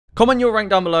Comment your rank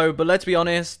down below, but let's be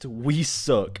honest, we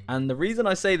suck. And the reason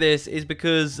I say this is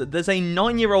because there's a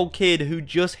 9-year-old kid who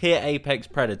just hit Apex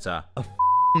Predator. A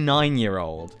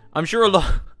 9-year-old. I'm sure a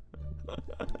lot...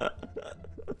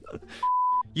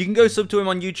 You can go sub to him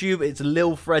on YouTube, it's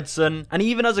Lil Fredson, and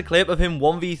he even has a clip of him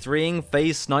 1v3ing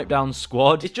FaZe Snipe Down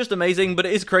Squad. It's just amazing, but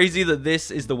it is crazy that this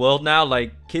is the world now.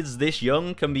 Like, kids this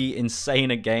young can be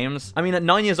insane at games. I mean, at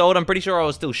 9 years old, I'm pretty sure I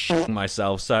was still shitting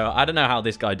myself, so I don't know how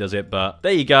this guy does it, but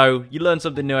there you go. You learn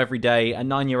something new every day. A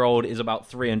 9-year-old is about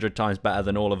 300 times better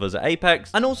than all of us at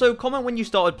Apex. And also, comment when you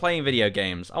started playing video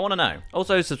games. I want to know.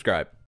 Also, subscribe.